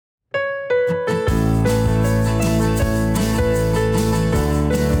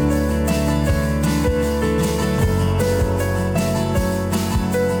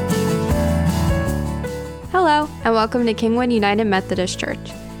welcome to Kingwood United Methodist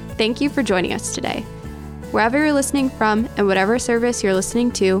Church. Thank you for joining us today. Wherever you're listening from and whatever service you're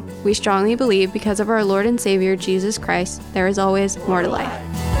listening to, we strongly believe because of our Lord and Savior, Jesus Christ, there is always more to life.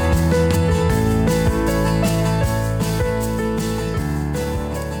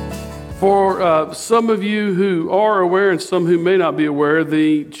 For some of you who are aware and some who may not be aware,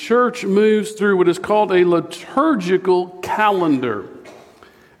 the church moves through what is called a liturgical calendar.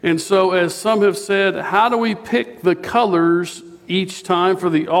 And so, as some have said, how do we pick the colors each time for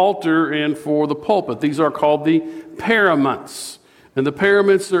the altar and for the pulpit? These are called the paraments. And the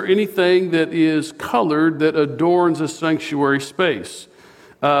paraments are anything that is colored that adorns a sanctuary space.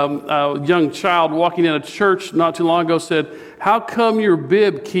 A young child walking in a church not too long ago said, "How come your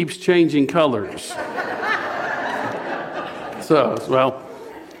bib keeps changing colors?" It's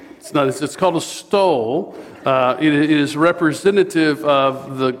called a stole. It is representative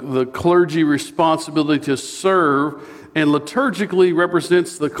of the clergy responsibility to serve, and liturgically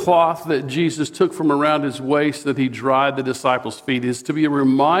represents the cloth that Jesus took from around his waist that he dried the disciples' feet. It is to be a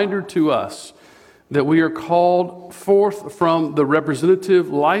reminder to us that we are called forth from the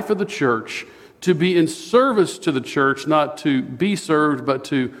representative life of the church to be in service to the church, not to be served, but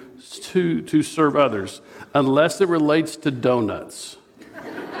to serve others, unless it relates to donuts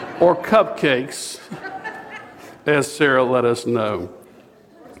or cupcakes, as Sarah let us know.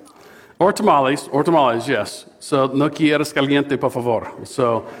 Or tamales, yes. So, no quieres caliente, por favor.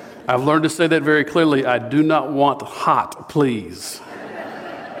 So, I've learned to say that very clearly. I do not want hot, please.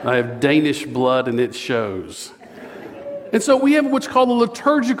 I have Danish blood and it shows. And so we have what's called a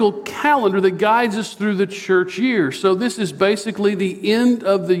liturgical calendar that guides us through the church year. So this is basically the end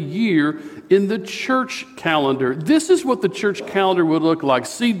of the year in the church calendar. This is what the church calendar would look like.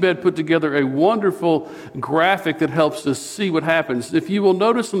 Seedbed put together a wonderful graphic that helps us see what happens. If you will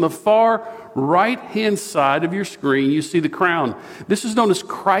notice on the far right-hand side of your screen, you see the crown. This is known as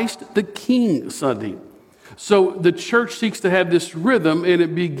Christ the King Sunday. So the church seeks to have this rhythm, and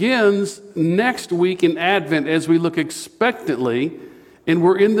it begins next week in Advent as we look expectantly, and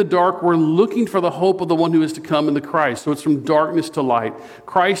we're in the dark. We're looking for the hope of the one who is to come in the Christ. So it's from darkness to light.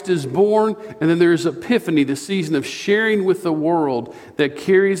 Christ is born, and then there's Epiphany, the season of sharing with the world that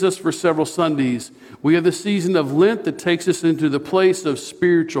carries us for several Sundays. We have the season of Lent that takes us into the place of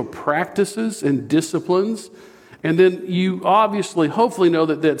spiritual practices and disciplines. And then you obviously, hopefully know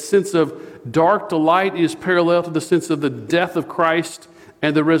that sense of dark to light is parallel to the sense of the death of Christ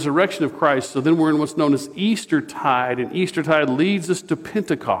and the resurrection of Christ. So then we're in what's known as Eastertide, and Eastertide leads us to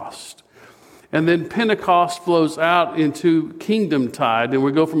Pentecost. And then Pentecost flows out into Kingdom Tide, and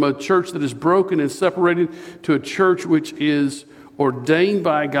we go from a church that is broken and separated to a church which is ordained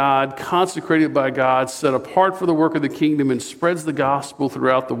by God, consecrated by God, set apart for the work of the kingdom, and spreads the gospel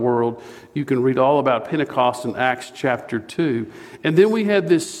throughout the world. You can read all about Pentecost in Acts chapter 2. And then we had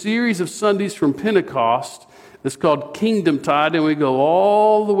this series of Sundays from Pentecost that's called Kingdom Tide, and we go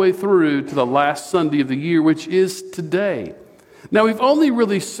all the way through to the last Sunday of the year, which is today. Now, we've only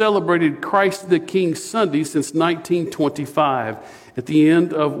really celebrated Christ the King Sunday since 1925. At the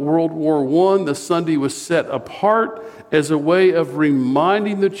end of World War I, the Sunday was set apart as a way of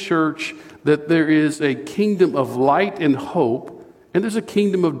reminding the church that there is a kingdom of light and hope, and there's a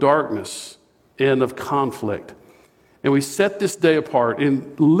kingdom of darkness and of conflict. And we set this day apart,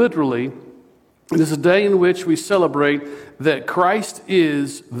 and literally, it is a day in which we celebrate that Christ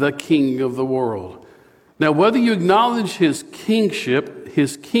is the King of the world. Now, whether you acknowledge his kingship,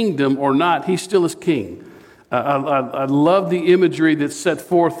 his kingdom or not, he still is king. I love the imagery that's set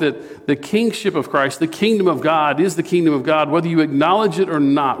forth that the kingship of Christ, the kingdom of God, is the kingdom of God, whether you acknowledge it or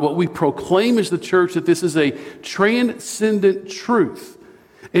not. What we proclaim as the church, that this is a transcendent truth.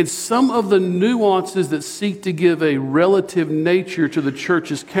 And some of the nuances that seek to give a relative nature to the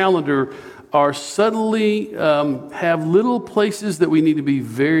church's calendar are suddenly have little places that we need to be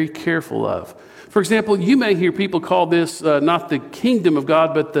very careful of. For example, you may hear people call this not the kingdom of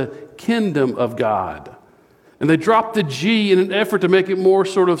God, but the kingdom of God. And they drop the G in an effort to make it more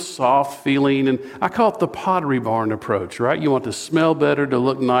sort of soft feeling. And I call it the Pottery Barn approach, right? You want to smell better, to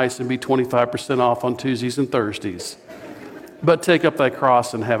look nice, and be 25% off on Tuesdays and Thursdays. But take up thy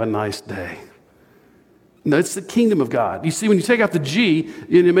cross and have a nice day. No, it's the kingdom of God. You see, when you take out the G,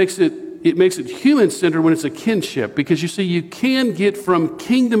 it makes it human-centered when it's a kinship. Because you see, you can get from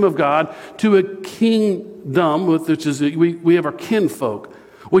kingdom of God to a kingdom, which is we have our kinfolk.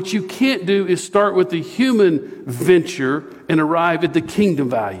 What you can't do is start with the human venture and arrive at the kingdom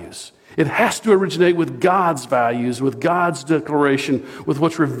values. It has to originate with God's values, with God's declaration, with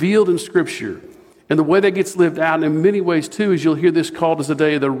what's revealed in Scripture. And the way that gets lived out in many ways, too, is you'll hear this called as the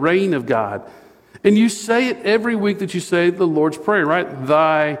day of the reign of God. And you say it every week that you say the Lord's Prayer, right?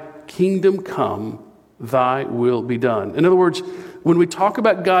 Thy kingdom come, thy will be done. In other words, when we talk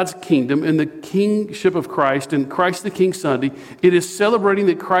about God's kingdom and the kingship of Christ and Christ the King Sunday, it is celebrating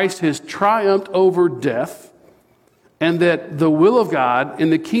that Christ has triumphed over death and that the will of God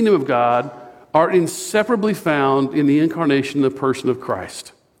and the kingdom of God are inseparably found in the incarnation of the person of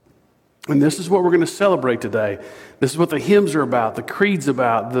Christ. And this is what we're going to celebrate today. This is what the hymns are about, the creed's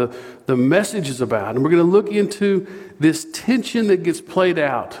about, the message is about. And we're going to look into this tension that gets played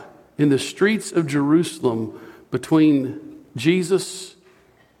out in the streets of Jerusalem between Jesus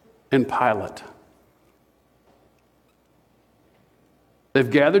and Pilate. They've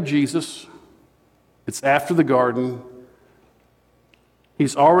gathered Jesus. It's after the garden.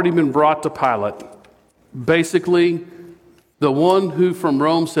 He's already been brought to Pilate. Basically, the one who from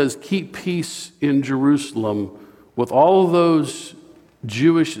Rome says, keep peace in Jerusalem, with all of those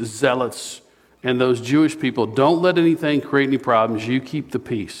Jewish zealots and those Jewish people, don't let anything create any problems. You keep the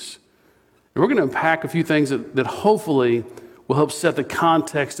peace. And we're going to unpack a few things that hopefully will help set the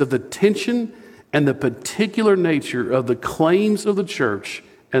context of the tension and the particular nature of the claims of the church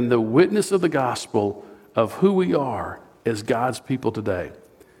and the witness of the gospel of who we are as God's people today.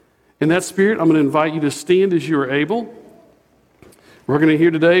 In that spirit, I'm going to invite you to stand as you are able. We're going to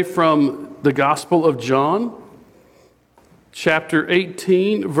hear today from the Gospel of John, chapter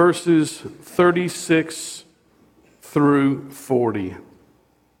 18, verses 36 through 40.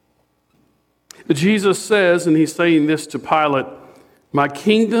 Jesus says, and he's saying this to Pilate, my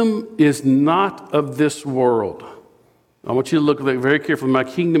kingdom is not of this world. I want you to look at that very carefully. My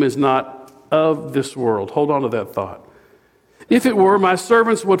kingdom is not of this world. Hold on to that thought. If it were, my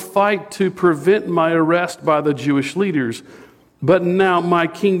servants would fight to prevent my arrest by the Jewish leaders. But now my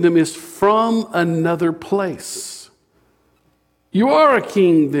kingdom is from another place. You are a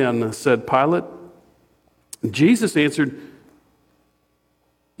king then, said Pilate. Jesus answered,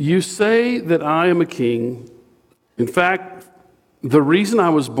 you say that I am a king. In fact, the reason I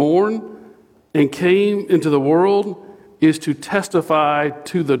was born and came into the world is to testify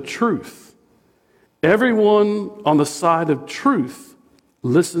to the truth. Everyone on the side of truth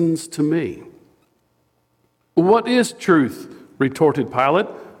listens to me. What is truth? Retorted Pilate.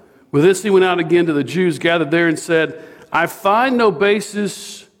 With this, he went out again to the Jews gathered there and said, I find no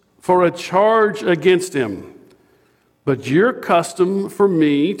basis for a charge against him. But your custom for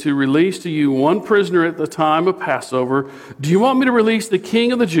me to release to you one prisoner at the time of Passover, do you want me to release the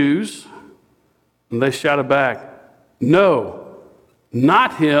king of the Jews? And they shouted back, no,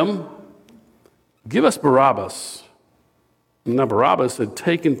 not him. Give us Barabbas. Now Barabbas had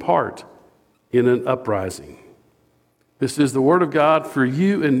taken part in an uprising. This is the word of God for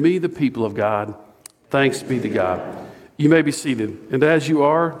you and me, the people of God. Thanks be to God. You may be seated. And as you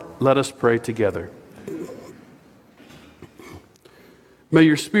are, let us pray together. May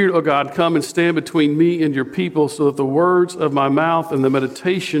your Spirit, O God, come and stand between me and your people so that the words of my mouth and the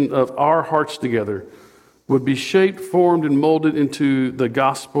meditation of our hearts together would be shaped, formed, and molded into the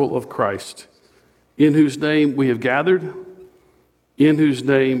gospel of Christ, in whose name we have gathered, in whose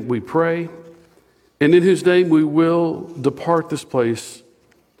name we pray, and in whose name we will depart this place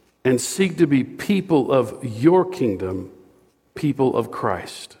and seek to be people of your kingdom, people of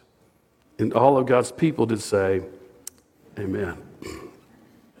Christ. And all of God's people did say, amen.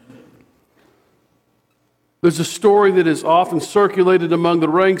 There's a story that is often circulated among the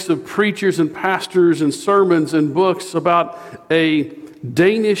ranks of preachers and pastors and sermons and books about a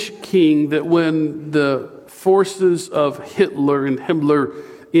Danish king that when the forces of Hitler and Himmler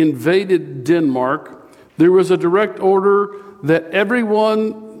invaded Denmark, there was a direct order that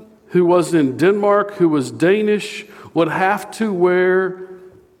everyone who was in Denmark, who was Danish, would have to wear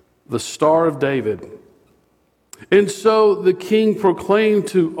the Star of David. And so the king proclaimed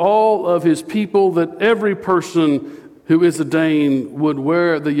to all of his people that every person who is a Dane would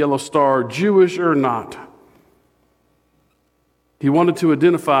wear the yellow star, Jewish or not. He wanted to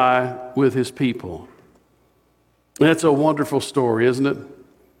identify with his people. That's a wonderful story, isn't it?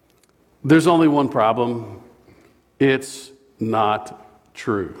 There's only one problem. It's not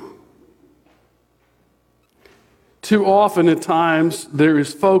true. Too often at times there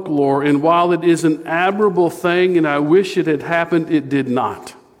is folklore, and while it is an admirable thing and I wish it had happened, it did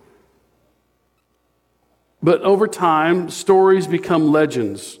not. But over time, stories become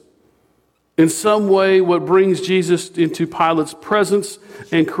legends. In some way, what brings Jesus into Pilate's presence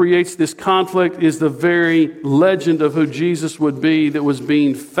and creates this conflict is the very legend of who Jesus would be that was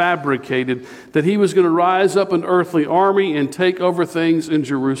being fabricated, that he was going to rise up an earthly army and take over things in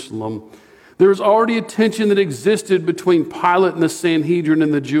Jerusalem. There was already a tension that existed between Pilate and the Sanhedrin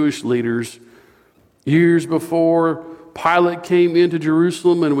and the Jewish leaders. Years before Pilate came into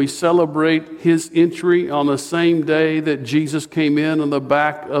Jerusalem, and we celebrate his entry on the same day that Jesus came in on the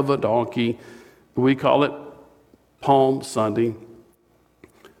back of a donkey. We call it Palm Sunday.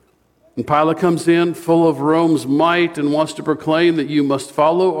 And Pilate comes in full of Rome's might and wants to proclaim that you must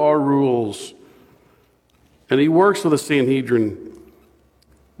follow our rules. And he works with the Sanhedrin.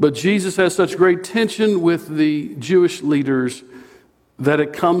 But Jesus has such great tension with the Jewish leaders that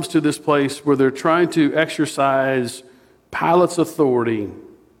it comes to this place where they're trying to exercise Pilate's authority.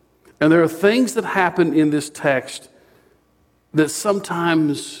 And there are things that happen in this text that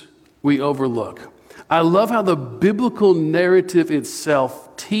sometimes we overlook. I love how the biblical narrative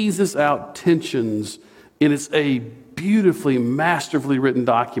itself teases out tensions, and it's a beautifully, masterfully written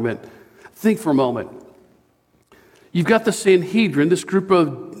document. Think for a moment. You've got the Sanhedrin, this group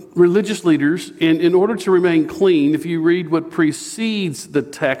of religious leaders, and in order to remain clean, if you read what precedes the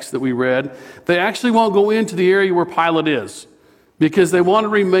text that we read, they actually won't go into the area where Pilate is because they want to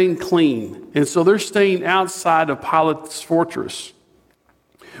remain clean. And so they're staying outside of Pilate's fortress,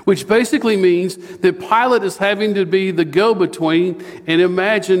 which basically means that Pilate is having to be the go-between. And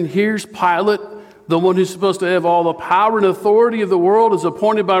imagine, here's Pilate, the one who's supposed to have all the power and authority of the world, is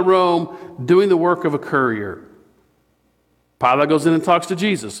appointed by Rome, doing the work of a courier. Pilate goes in and talks to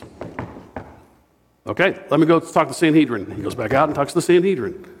Jesus. Okay, let me go talk to Sanhedrin. He goes back out and talks to the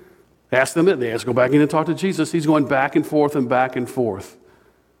Sanhedrin. Ask them it. They ask to go back in and talk to Jesus. He's going back and forth and back and forth.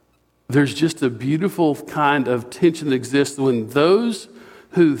 There's just a beautiful kind of tension that exists when those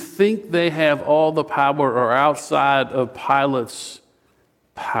who think they have all the power are outside of Pilate's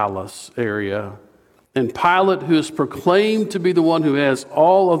palace area. And Pilate, who is proclaimed to be the one who has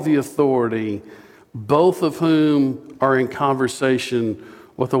all of the authority, both of whom are in conversation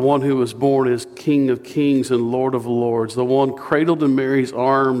with the one who was born as King of Kings and Lord of Lords, the one cradled in Mary's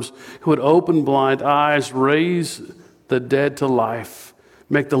arms, who would open blind eyes, raise the dead to life,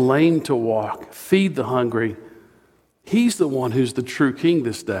 make the lame to walk, feed the hungry. He's the one who's the true king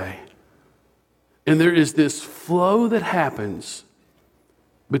this day. And there is this flow that happens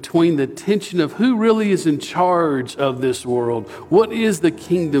between the tension of who really is in charge of this world. What is the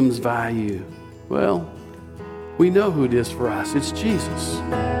kingdom's value? Well, we know who it is for us. It's Jesus.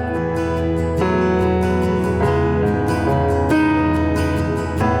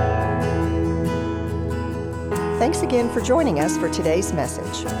 Thanks again for joining us for today's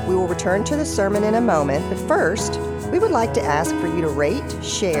message. We will return to the sermon in a moment, but first, we would like to ask for you to rate,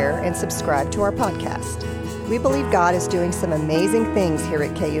 share, and subscribe to our podcast. We believe God is doing some amazing things here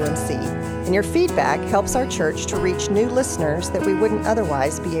at KUMC, and your feedback helps our church to reach new listeners that we wouldn't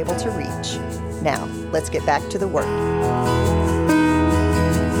otherwise be able to reach. Now, let's get back to the Word.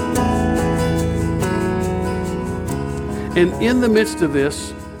 And in the midst of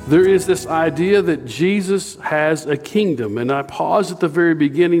this, there is this idea that Jesus has a kingdom. And I paused at the very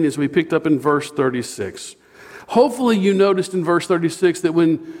beginning as we picked up in verse 36. Hopefully you noticed in verse 36 that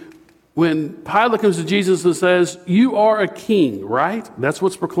when Pilate comes to Jesus and says, "You are a king," right? That's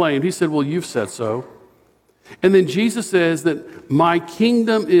what's proclaimed. He said, "Well, you've said so." And then Jesus says that my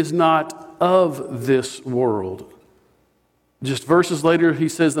kingdom is not of this world. Just verses later, he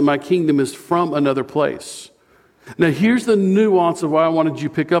says that my kingdom is from another place. Now, here's the nuance of why I wanted you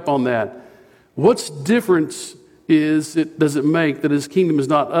to pick up on that. What's difference does it make that his kingdom is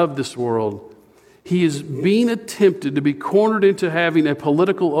not of this world? He is being attempted to be cornered into having a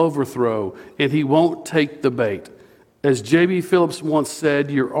political overthrow, and he won't take the bait. As J.B. Phillips once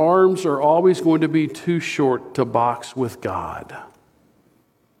said, your arms are always going to be too short to box with God.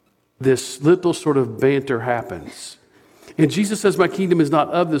 This little sort of banter happens. And Jesus says, my kingdom is not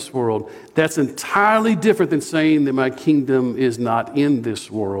of this world. That's entirely different than saying that my kingdom is not in this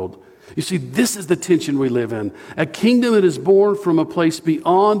world. You see, this is the tension we live in. A kingdom that is born from a place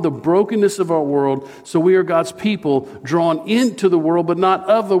beyond the brokenness of our world. So we are God's people drawn into the world, but not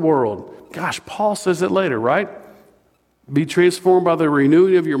of the world. Gosh, Paul says it later, right? Be transformed by the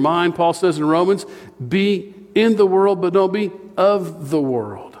renewing of your mind. Paul says in Romans, be in the world, but don't be of the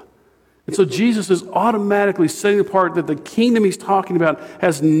world. And so Jesus is automatically setting apart that the kingdom he's talking about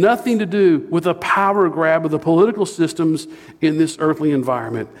has nothing to do with the power grab of the political systems in this earthly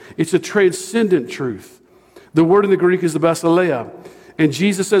environment. It's a transcendent truth. The word in the Greek is the basileia. And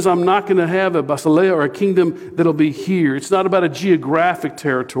Jesus says, I'm not going to have a basileia or a kingdom that'll be here. It's not about a geographic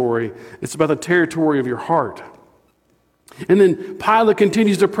territory. It's about the territory of your heart. And then Pilate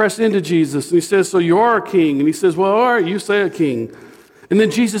continues to press into Jesus. And he says, so you are a king. And he says, well, all right, you say a king. And then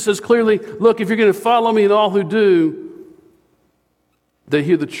Jesus says clearly, look, if you're going to follow me and all who do, they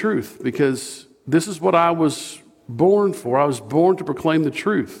hear the truth, because this is what I was born for. I was born to proclaim the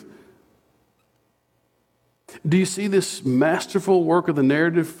truth. Do you see this masterful work of the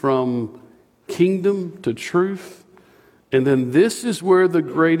narrative from kingdom to truth? And then this is where the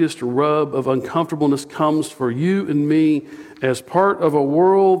greatest rub of uncomfortableness comes for you and me as part of a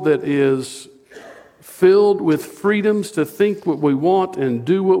world that is filled with freedoms to think what we want and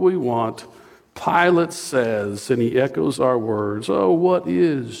do what we want. Pilate says, and he echoes our words, oh, what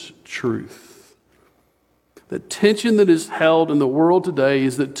is truth? The tension that is held in the world today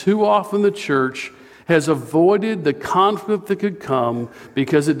is that too often the church has avoided the conflict that could come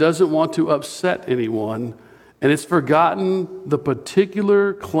because it doesn't want to upset anyone, and it's forgotten the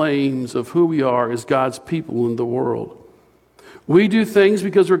particular claims of who we are as God's people in the world. We do things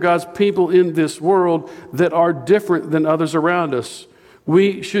because we're God's people in this world that are different than others around us.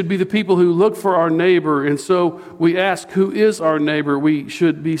 We should be the people who look for our neighbor, and so we ask, who is our neighbor? We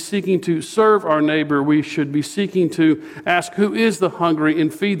should be seeking to serve our neighbor. We should be seeking to ask, who is the hungry,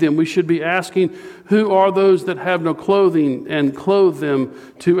 and feed them. We should be asking, who are those that have no clothing, and clothe them,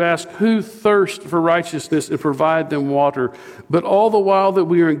 to ask, who thirst for righteousness, and provide them water. But all the while that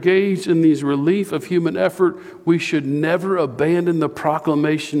we are engaged in these relief of human effort, we should never abandon the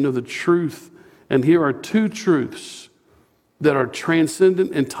proclamation of the truth. And here are two truths that are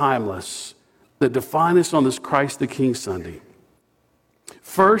transcendent and timeless, that define us on this Christ the King Sunday.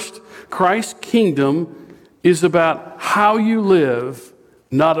 First, Christ's kingdom is about how you live,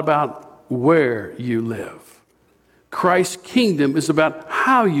 not about where you live. Christ's kingdom is about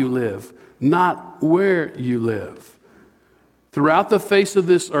how you live, not where you live. Throughout the face of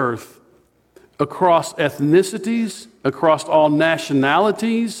this earth, across ethnicities, across all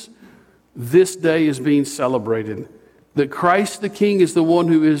nationalities, this day is being celebrated. That Christ the King is the one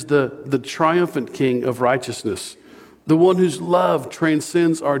who is the triumphant King of righteousness, the one whose love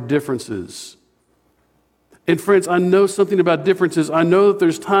transcends our differences. And friends, I know something about differences. I know that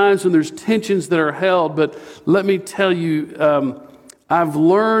there's times when there's tensions that are held, but let me tell you, I've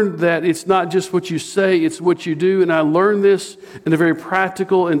learned that it's not just what you say, it's what you do, and I learned this in a very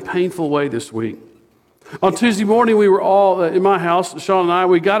practical and painful way this week. On Tuesday morning, we were all in my house, Sean and I.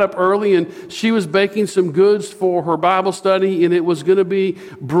 We got up early, and she was baking some goods for her Bible study, and it was going to be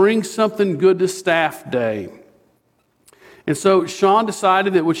Bring Something Good to Staff Day. And so Sean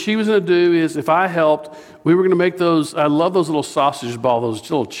decided that what she was going to do is, if I helped, we were going to make those, I love those little sausage balls, those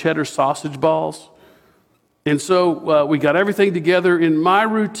little cheddar sausage balls. And so we got everything together. And my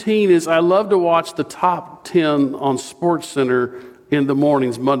routine is I love to watch the top 10 on SportsCenter in the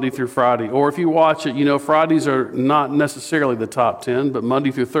mornings, Monday through Friday. Or if you watch it, you know, Fridays are not necessarily the top 10, but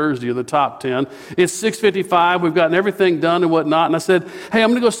Monday through Thursday are the top 10. It's 6:55. We've gotten everything done and whatnot. And I said, hey,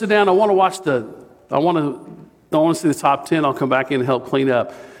 I'm going to go sit down. I want to see the top 10. I'll come back in and help clean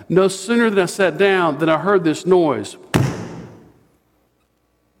up. No sooner than I sat down than I heard this noise.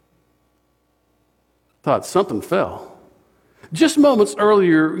 Thought something fell. Just moments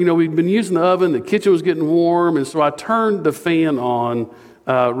earlier, you know, we'd been using the oven, the kitchen was getting warm, and so I turned the fan on.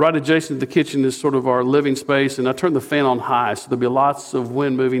 Right adjacent to the kitchen is sort of our living space, and I turned the fan on high so there'd be lots of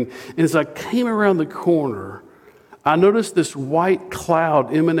wind moving. And as I came around the corner, I noticed this white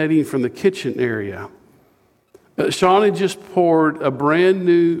cloud emanating from the kitchen area. Sean had just poured a brand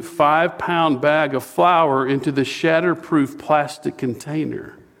new 5-pound bag of flour into the shatterproof plastic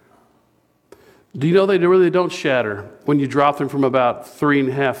container. Do you know they really don't shatter when you drop them from about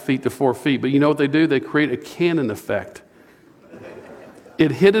 3.5 feet to 4 feet? But you know what they do? They create a cannon effect.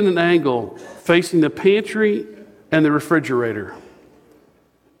 It hit at an angle facing the pantry and the refrigerator.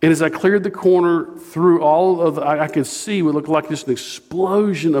 And as I cleared the corner through all of I could see what looked like just an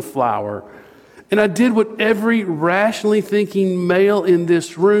explosion of flour. And I did what every rationally thinking male in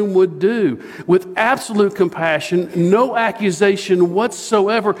this room would do. With absolute compassion, no accusation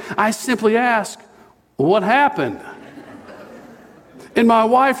whatsoever, I simply asked, what happened? And my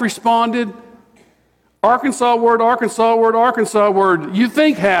wife responded, Arkansas word, Arkansas word, Arkansas word, you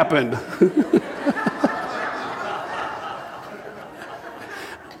think happened.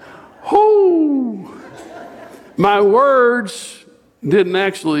 Whoo! My words didn't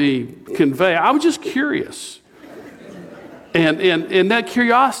actually convey. I was just curious. And that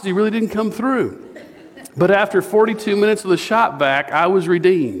curiosity really didn't come through. But after 42 minutes of the shop vac, I was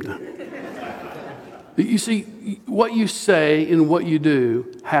redeemed. You see, what you say and what you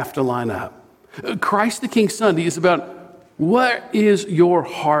do have to line up. Christ the King Sunday is about what is your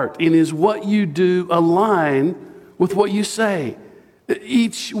heart, and is what you do align with what you say.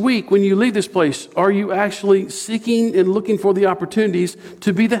 Each week when you leave this place, are you actually seeking and looking for the opportunities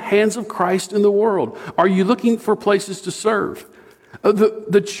to be the hands of Christ in the world? Are you looking for places to serve?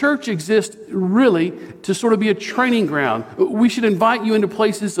 The church exists really to sort of be a training ground. We should invite you into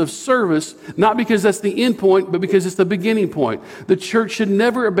places of service, not because that's the end point, but because it's the beginning point. The church should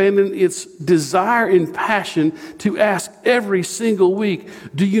never abandon its desire and passion to ask every single week,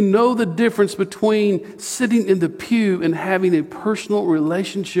 do you know the difference between sitting in the pew and having a personal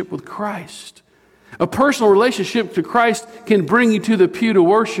relationship with Christ? A personal relationship to Christ can bring you to the pew to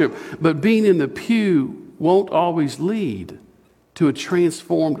worship, but being in the pew won't always lead to a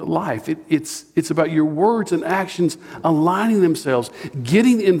transformed life. It's about your words and actions aligning themselves,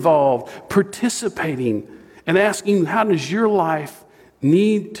 getting involved, participating, and asking, how does your life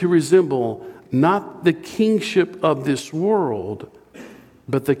need to resemble not the kingship of this world,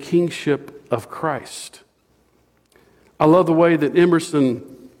 but the kingship of Christ? I love the way that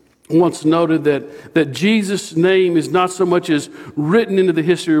Emerson once noted that Jesus' name is not so much as written into the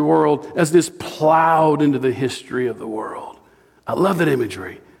history of the world as it is plowed into the history of the world. I love that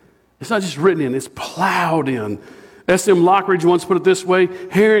imagery. It's not just written in, it's plowed in. S.M. Lockridge once put it this way,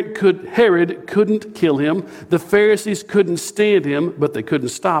 Herod couldn't kill him. The Pharisees couldn't stand him, but they couldn't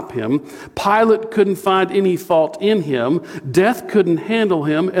stop him. Pilate couldn't find any fault in him. Death couldn't handle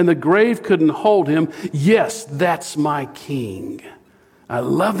him, and the grave couldn't hold him. Yes, that's my king. I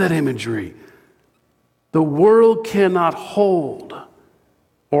love that imagery. The world cannot hold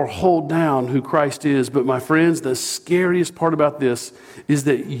or hold down who Christ is. But my friends, the scariest part about this is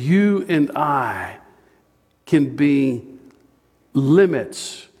that you and I can be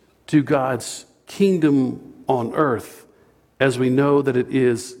limits to God's kingdom on earth as we know that it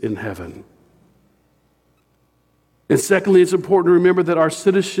is in heaven. And secondly, it's important to remember that our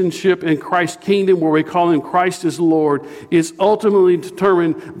citizenship in Christ's kingdom, where we call him Christ as Lord, is ultimately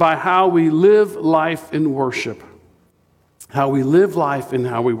determined by how we live life in worship. How we live life and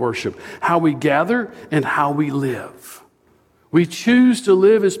how we worship. How we gather and how we live. We choose to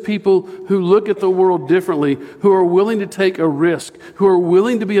live as people who look at the world differently, who are willing to take a risk, who are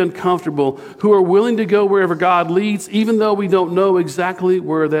willing to be uncomfortable, who are willing to go wherever God leads, even though we don't know exactly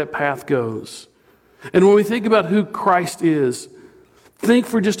where that path goes. And when we think about who Christ is, think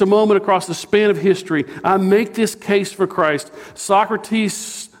for just a moment across the span of history. I make this case for Christ.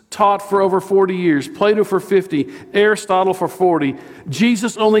 Socrates taught for over 40 years, Plato for 50, Aristotle for 40.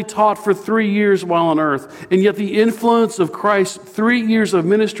 Jesus only taught for 3 years while on earth. And yet the influence of Christ's 3 years of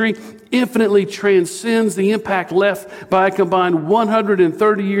ministry infinitely transcends the impact left by a combined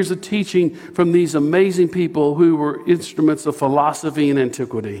 130 years of teaching from these amazing people who were instruments of philosophy in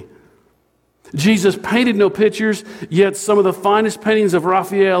antiquity. Jesus painted no pictures, yet some of the finest paintings of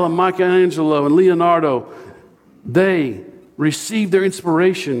Raphael and Michelangelo and Leonardo, they received their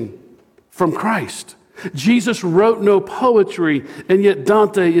inspiration from Christ. Jesus wrote no poetry, and yet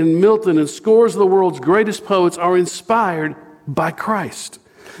Dante and Milton and scores of the world's greatest poets are inspired by Christ.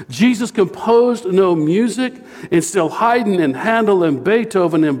 Jesus composed no music, and still Haydn and Handel and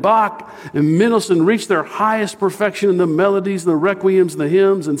Beethoven and Bach and Mendelssohn reached their highest perfection in the melodies, the requiems, the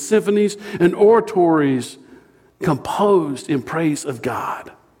hymns and symphonies and oratories composed in praise of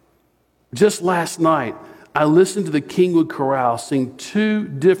God. Just last night, I listened to the Kingwood Chorale sing 2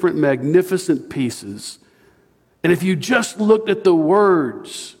 different magnificent pieces. And if you just looked at the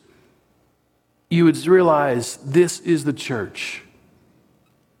words, you would realize this is the church.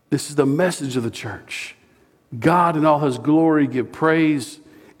 This is the message of the church. God in all his glory give praise.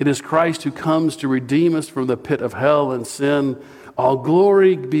 It is Christ who comes to redeem us from the pit of hell and sin. All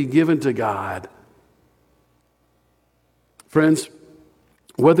glory be given to God. Friends,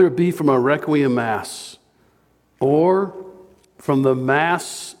 whether it be from a Requiem Mass or from the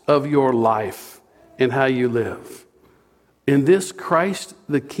Mass of your life and how you live, in this Christ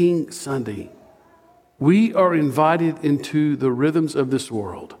the King Sunday, we are invited into the rhythms of this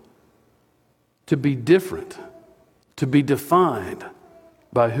world to be different, to be defined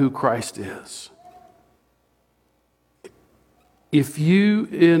by who Christ is. If you,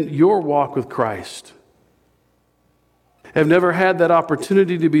 in your walk with Christ, have never had that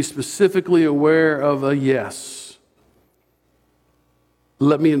opportunity to be specifically aware of a yes,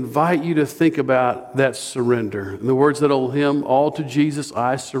 let me invite you to think about that surrender. In the words of that old hymn, all to Jesus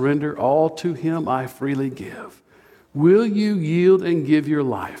I surrender, all to him I freely give. Will you yield and give your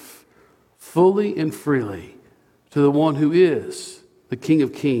life fully and freely to the one who is the King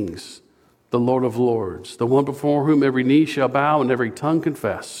of Kings, the Lord of Lords, the one before whom every knee shall bow and every tongue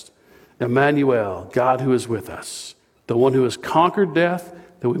confess, Emmanuel, God who is with us, the one who has conquered death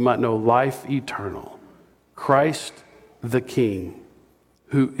that we might know life eternal, Christ the King,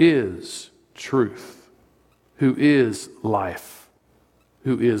 who is truth, who is life,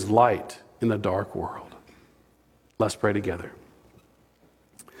 who is light in the dark world. Let's pray together.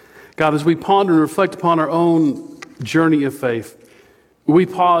 God, as we ponder and reflect upon our own journey of faith, we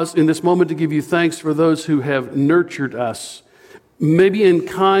pause in this moment to give you thanks for those who have nurtured us, maybe in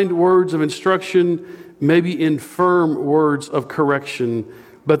kind words of instruction, maybe in firm words of correction,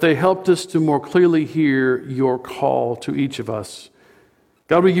 but they helped us to more clearly hear your call to each of us.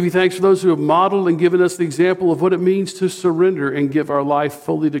 God, we give you thanks for those who have modeled and given us the example of what it means to surrender and give our life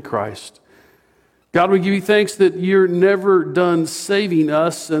fully to Christ. God, we give you thanks that you're never done saving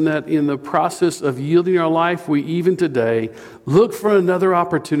us, and that in the process of yielding our life, we even today look for another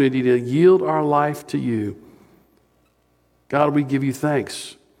opportunity to yield our life to you. God, we give you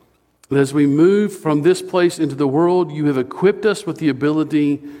thanks that as we move from this place into the world, you have equipped us with the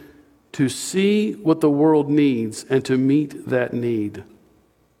ability to see what the world needs and to meet that need.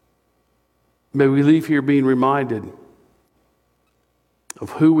 May we leave here being reminded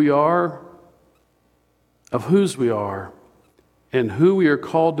of who we are, of whose we are, and who we are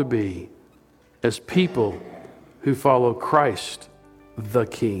called to be as people who follow Christ the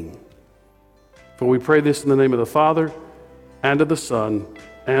King. For we pray this in the name of the Father, and of the Son,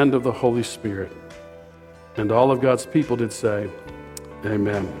 and of the Holy Spirit. And all of God's people did say,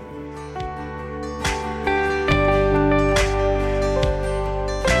 Amen.